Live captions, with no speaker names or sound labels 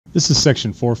This is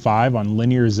section 4.5 on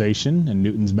linearization and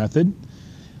Newton's method.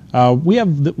 We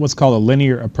have what's called a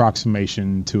linear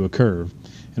approximation to a curve.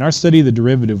 In our study of the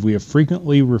derivative, we have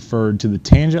frequently referred to the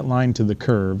tangent line to the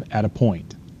curve at a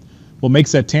point. What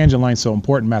makes that tangent line so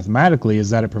important mathematically is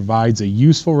that it provides a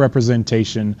useful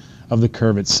representation of the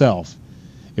curve itself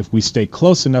if we stay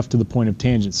close enough to the point of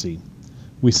tangency.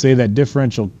 We say that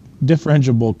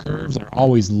differentiable curves are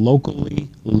always locally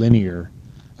linear,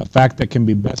 a fact that can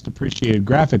be best appreciated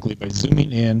graphically by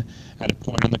zooming in at a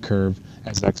point on the curve,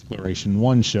 as exploration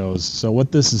 1 shows. So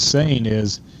what this is saying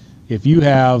is, if you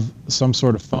have some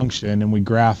sort of function and we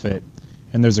graph it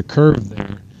and there's a curve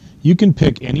there, you can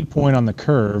pick any point on the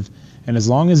curve, and as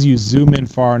long as you zoom in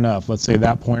far enough, let's say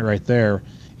that point right there,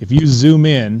 if you zoom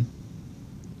in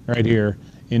right here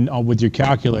with your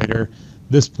calculator,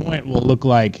 this point will look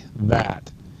like that.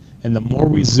 And the more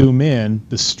we zoom in,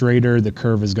 the straighter the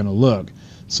curve is going to look.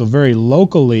 So very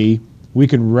locally, we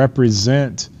can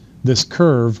represent this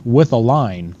curve with a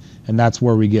line, and that's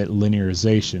where we get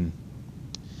linearization.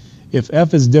 If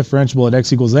f is differentiable at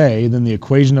x equals a, then the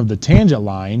equation of the tangent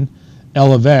line,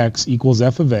 L of x equals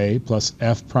f of a plus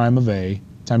f prime of a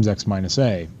times x minus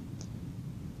a,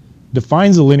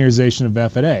 defines the linearization of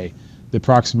f at a. The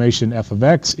approximation f of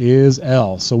x is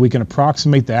L, so we can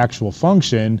approximate the actual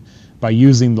function by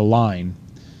using the line.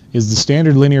 Is the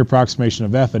standard linear approximation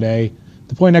of f at a.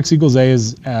 The point x equals a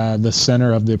is the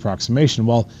center of the approximation.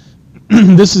 Well,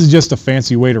 this is just a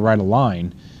fancy way to write a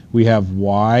line. We have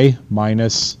y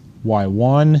minus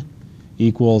y1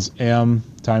 equals m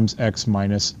times x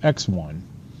minus x1.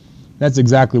 That's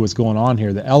exactly what's going on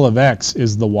here. The L of x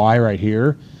is the y right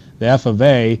here. The f of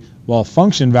a, well,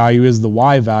 function value is the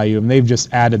y value, and they've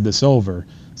just added this over.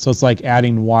 So it's like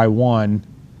adding y1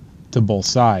 to both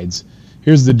sides.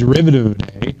 Here's the derivative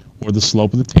of a, or the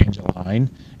slope of the tangent line,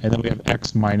 and then we have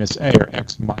x minus a, or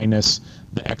x minus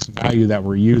the x value that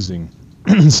we're using.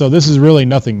 So this is really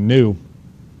nothing new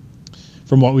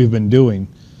from what we've been doing.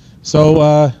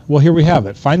 So, well, here we have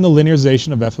it. Find the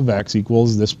linearization of f of x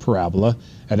equals this parabola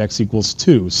at x equals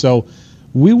 2. So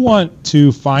we want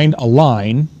to find a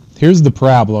line. Here's the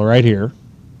parabola right here.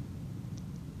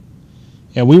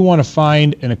 And we want to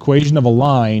find an equation of a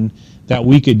line that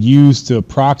we could use to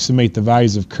approximate the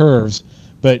values of curves,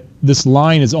 but this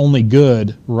line is only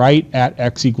good right at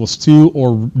x equals 2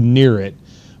 or near it.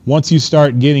 Once you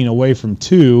start getting away from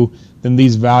 2, then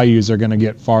these values are going to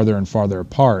get farther and farther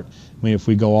apart. I mean, if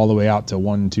we go all the way out to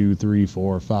 1, 2, 3,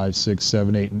 4, 5, 6,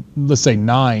 7, 8, let's say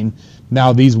 9,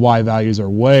 now these y values are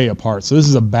way apart. So this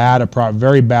is a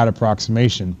very bad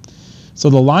approximation. So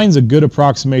the line's a good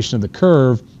approximation of the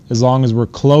curve as long as we're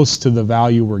close to the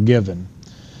value we're given.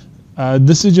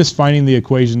 This is just finding the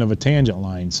equation of a tangent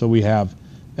line. So we have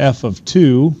f of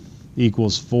 2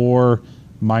 equals 4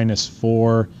 minus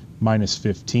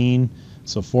 15.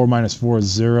 So 4 minus 4 is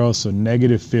 0, so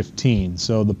negative 15.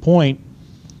 So the point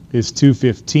is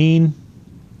 215.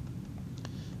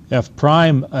 F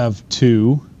prime of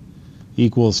 2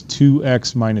 equals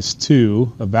 2x minus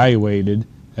 2 evaluated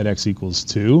at x equals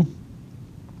 2.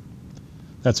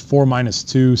 That's 4 minus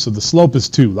 2, so the slope is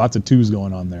 2. Lots of 2's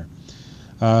going on there.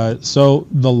 So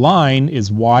the line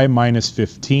is y minus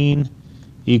 15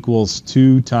 equals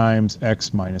 2 times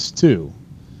x minus 2.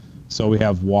 So we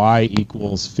have y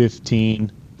equals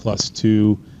 15 plus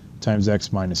 2 times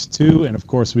x minus 2. And of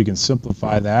course we can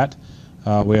simplify that.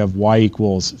 We have y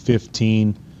equals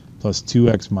 15 plus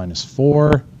 2x minus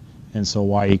 4. And so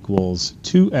y equals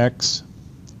 2x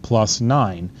plus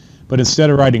 9. But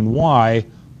instead of writing y,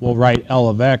 we'll write L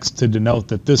of x to denote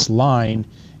that this line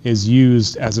is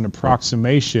used as an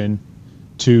approximation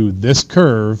to this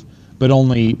curve, but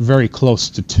only very close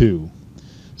to 2.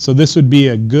 So this would be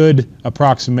a good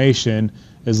approximation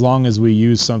as long as we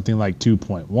use something like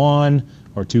 2.1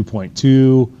 or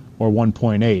 2.2 or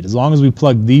 1.8. As long as we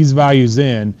plug these values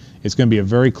in, it's going to be a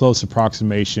very close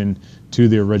approximation to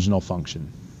the original function.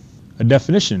 A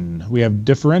definition, we have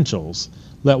differentials.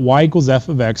 Let y equals f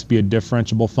of x be a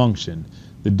differentiable function.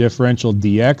 The differential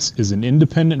dx is an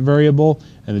independent variable,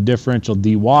 and the differential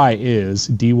dy is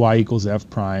dy equals f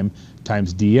prime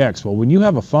times dx. Well, when you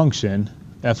have a function,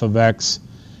 f of x,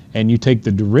 and you take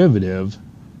the derivative,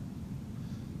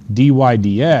 dy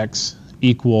dx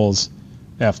equals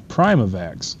f prime of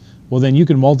x, well, then you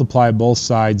can multiply both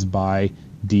sides by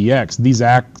dx. These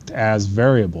act as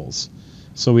variables.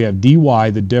 So we have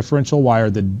dy, the differential y, or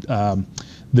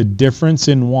the difference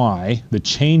in y, the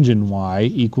change in y,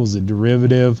 equals the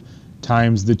derivative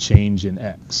times the change in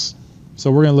x.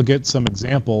 So we're going to look at some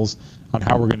examples on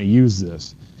how we're going to use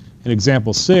this. In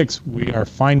example 6, we are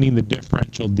finding the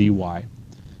differential dy.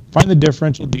 Find the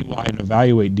differential dy and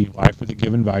evaluate dy for the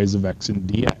given values of x and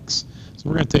dx. So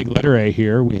we're going to take letter A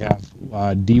here. We have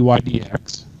dy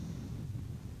dx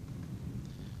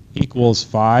equals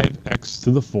 5x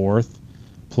to the fourth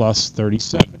plus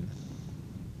 37.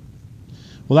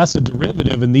 Well, that's the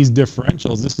derivative in these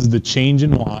differentials. This is the change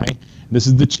in y, this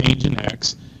is the change in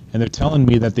x, and they're telling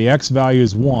me that the x value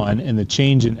is 1 and the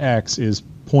change in x is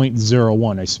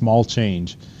 0.01, a small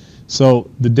change. So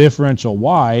the differential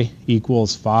y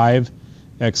equals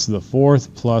 5x to the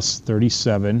fourth plus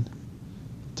 37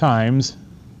 times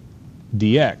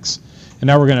dx. And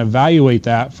now we're going to evaluate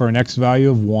that for an x value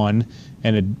of 1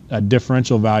 and a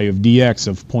differential value of dx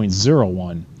of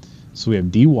 0.01. So we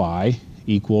have dy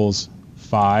equals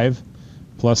 5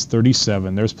 plus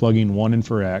 37. There's plugging 1 in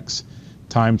for x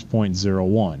times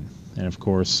 0.01. And of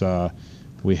course,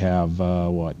 we have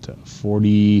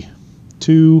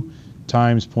 42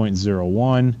 times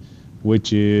 0.01,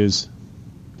 which is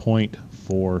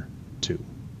 0.42.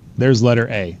 There's letter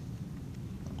A.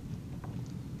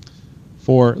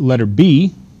 For letter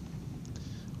B,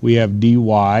 we have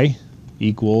dy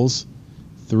equals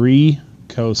 3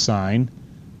 cosine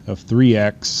of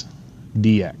 3x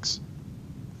dx.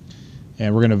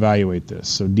 And we're going to evaluate this.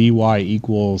 So dy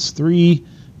equals 3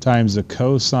 times the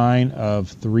cosine of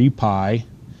 3 pi, and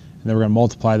then we're going to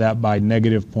multiply that by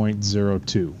negative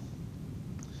 0.02.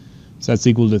 So that's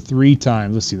equal to 3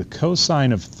 times, let's see, the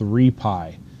cosine of 3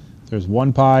 pi. There's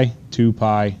 1 pi, 2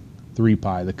 pi, 3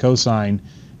 pi. The cosine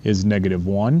is negative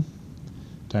 1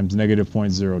 times negative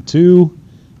 0.02,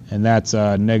 and that's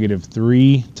negative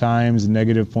 3 times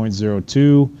negative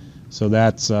 0.02, so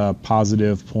that's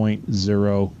positive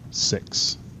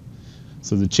 0.06.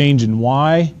 So the change in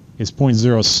y is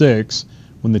 0.06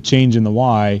 when the change in the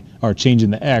y, or change in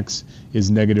the x,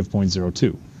 is negative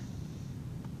 0.02.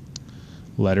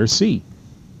 Letter C.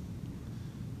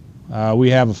 We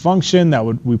have a function that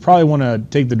we probably want to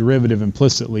take the derivative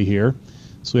implicitly here.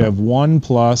 So we have 1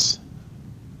 plus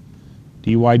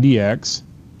dy dx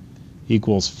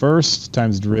equals first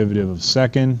times derivative of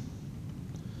second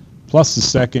plus the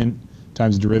second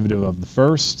times derivative of the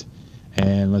first.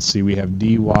 And let's see, we have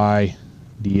dy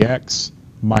dx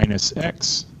minus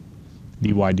x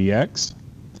dy dx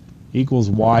equals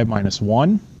y minus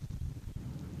 1.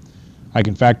 I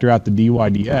can factor out the dy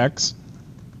dx,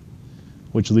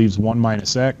 which leaves 1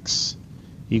 minus x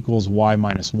equals y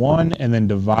minus 1, and then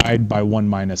divide by 1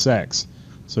 minus x.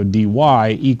 So dy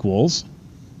equals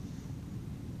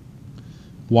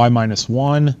y minus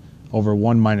 1 over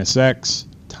 1 minus x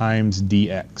times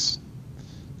dx.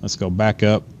 Let's go back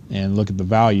up and look at the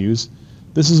values.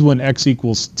 This is when x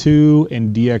equals 2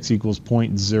 and dx equals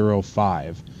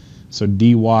 0.05. So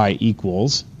dy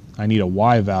equals, I need a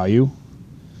y value,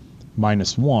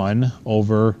 minus 1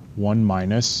 over 1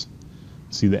 minus,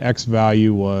 see the x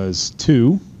value was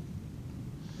 2,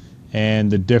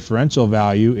 and the differential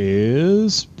value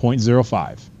is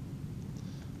 0.05.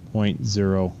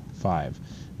 0.05.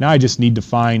 Now I just need to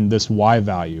find this y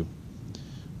value.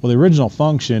 Well, the original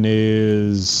function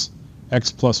is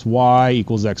x plus y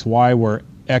equals xy, where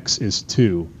x is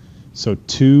 2. So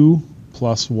 2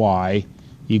 plus y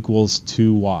equals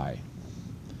 2y.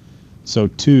 So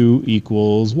 2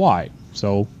 equals y.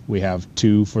 So we have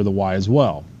 2 for the y as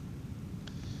well.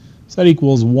 So that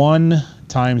equals 1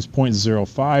 times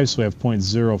 0.05. So we have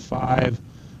 0.05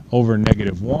 over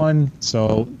negative 1.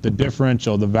 So the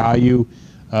differential, the value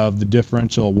of the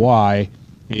differential y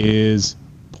is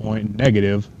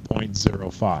negative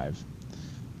 0.05.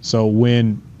 So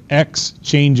when x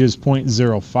changes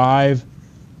 0.05,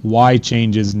 y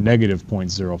changes negative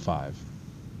 0.05.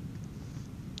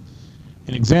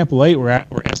 In example 8, we're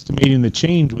estimating the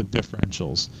change with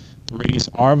differentials. The radius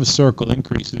r of a circle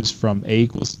increases from a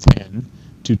equals 10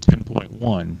 to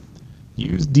 10.1.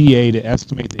 Use dA to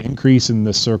estimate the increase in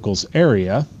the circle's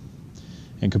area,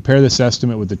 and compare this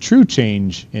estimate with the true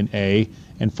change in a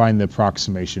and find the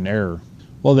approximation error.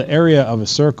 Well, the area of a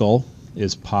circle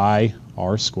is pi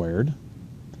r squared,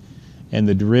 and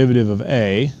the derivative of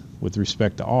a with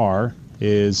respect to r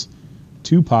is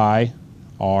 2 pi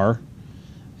r,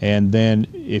 and then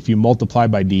if you multiply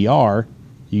by dr,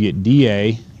 you get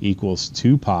dA equals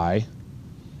 2 pi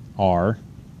r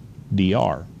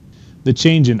dr. The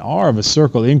change in r of a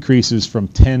circle increases from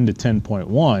 10 to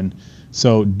 10.1,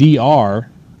 so dr,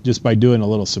 just by doing a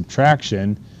little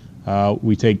subtraction,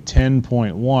 we take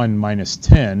 10.1 minus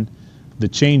 10, the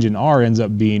change in r ends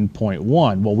up being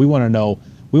 0.1. Well, we want to know,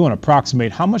 we want to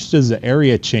approximate how much does the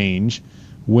area change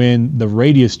when the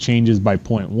radius changes by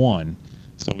 0.1.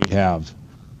 So we have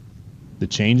the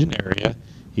change in area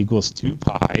equals 2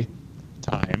 pi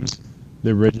times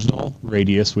the original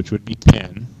radius, which would be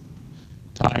 10,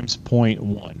 times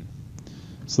 0.1.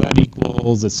 So that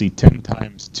equals, let's see, 10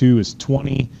 times 2 is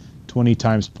 20. 20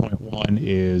 times 0.1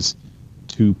 is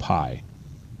 2 pi.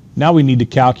 Now we need to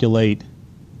calculate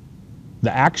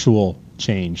the actual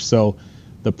change. So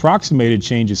the approximated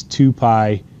change is 2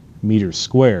 pi meters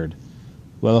squared.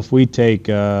 Well, if we take,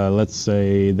 let's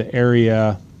say, the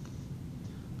area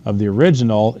of the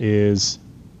original is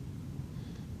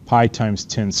pi times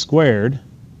 10 squared,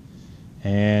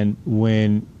 and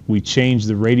when we change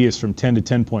the radius from 10 to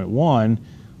 10.1,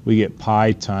 we get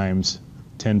pi times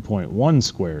 10.1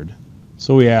 squared.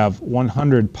 So we have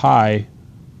 100 pi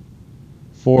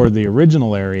for the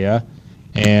original area,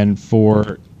 and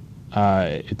for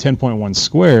 10.1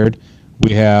 squared,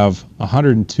 we have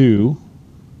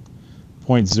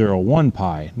 102.01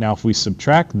 pi. Now, if we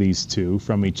subtract these two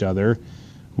from each other,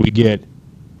 we get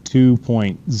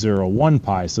 2.01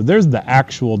 pi. So there's the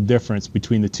actual difference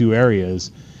between the two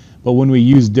areas. But when we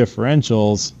use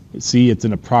differentials, see, it's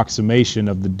an approximation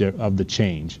of the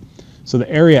change. So the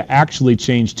area actually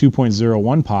changed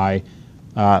 2.01 pi,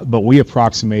 but we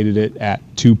approximated it at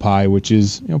 2 pi, which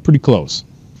is pretty close.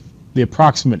 The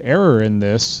approximate error in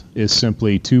this is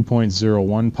simply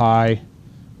 2.01 pi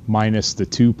minus the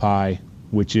 2 pi,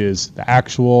 which is the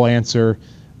actual answer,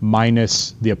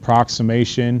 minus the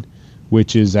approximation,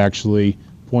 which is actually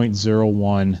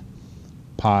 0.01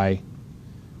 pi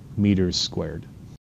meters squared.